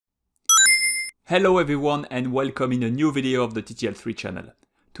Hello everyone and welcome in a new video of the TTL3 channel.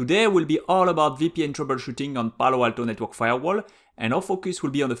 Today will be all about VPN troubleshooting on Palo Alto Networks Firewall, and our focus will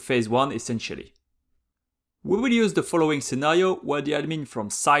be on the phase 1 essentially. We will use the following scenario where the admin from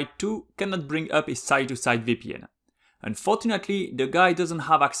site 2 cannot bring up his site-to-site VPN. Unfortunately, the guy doesn't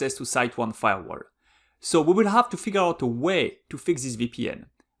have access to site 1 firewall. So we will have to figure out a way to fix this VPN.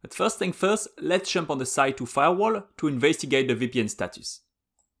 But first thing first, let's jump on the site 2 firewall to investigate the VPN status.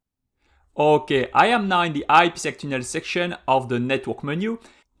 Okay, I am now in the IPSEC tunnel section of the network menu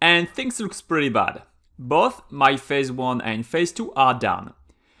and things looks pretty bad. Both my phase 1 and phase 2 are down.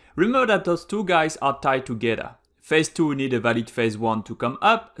 Remember that those two guys are tied together. Phase 2 need a valid phase 1 to come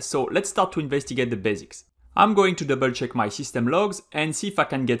up, so let's start to investigate the basics. I'm going to double check my system logs and see if I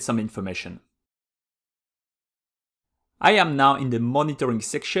can get some information. I am now in the monitoring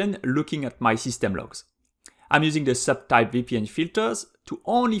section looking at my system logs. I'm using the subtype VPN filters to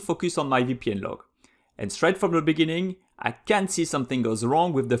only focus on my VPN log. And straight from the beginning, I can see something goes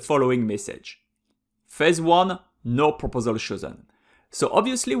wrong with the following message. Phase 1, no proposal chosen. So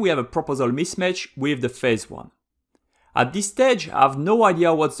obviously we have a proposal mismatch with the phase 1. At this stage, I have no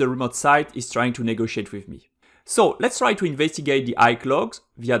idea what the remote site is trying to negotiate with me. So let's try to investigate the IKE logs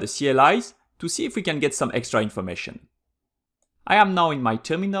via the CLIs to see if we can get some extra information. I am now in my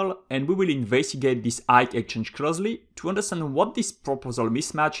terminal and we will investigate this IKE Exchange closely to understand what this proposal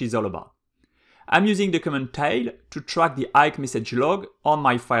mismatch is all about. I'm using the command tail to track the IKE message log on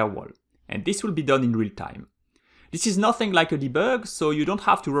my firewall, and this will be done in real time. This is nothing like a debug, so you don't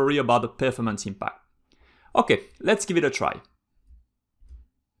have to worry about the performance impact. Okay, let's give it a try.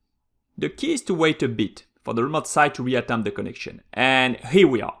 The key is to wait a bit for the remote site to reattempt the connection, and here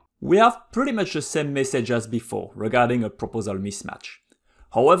we are. We have pretty much the same message as before regarding a proposal mismatch.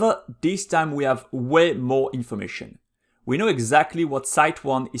 However, this time we have way more information. We know exactly what site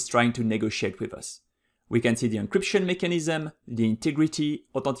 1 is trying to negotiate with us. We can see the encryption mechanism, the integrity,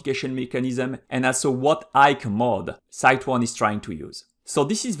 authentication mechanism, and also what IKE mode site 1 is trying to use. So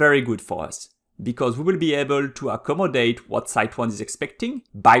this is very good for us, because we will be able to accommodate what site 1 is expecting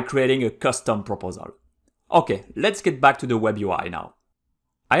by creating a custom proposal. Okay, let's get back to the web UI now.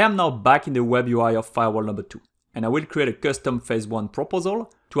 I am now back in the web UI of firewall number 2, and I will create a custom phase 1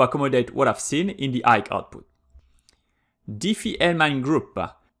 proposal to accommodate what I've seen in the IKE output. Diffie Hellman group.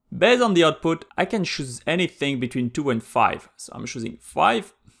 Based on the output, I can choose anything between 2 and 5, so I'm choosing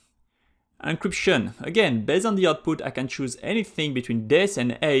 5. Encryption. Again, based on the output, I can choose anything between this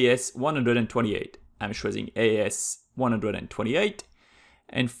and AES 128. I'm choosing AES 128.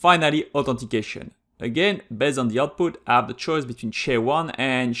 And finally, authentication. Again, based on the output, I have the choice between SHA-1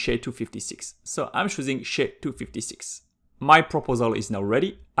 and SHA-256. So I'm choosing SHA-256. My proposal is now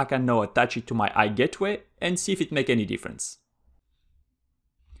ready. I can now attach it to my IKE gateway and see if it makes any difference.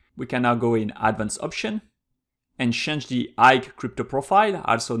 We can now go in Advanced Option and change the IKE crypto profile,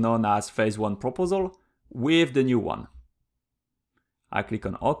 also known as phase 1 proposal, with the new one. I click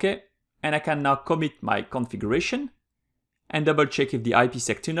on OK, and I can now commit my configuration and double check if the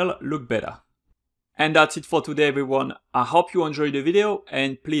IPSEC tunnel looks better. And that's it for today everyone. I hope you enjoyed the video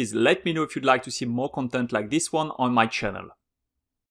and please let me know if you'd like to see more content like this one on my channel.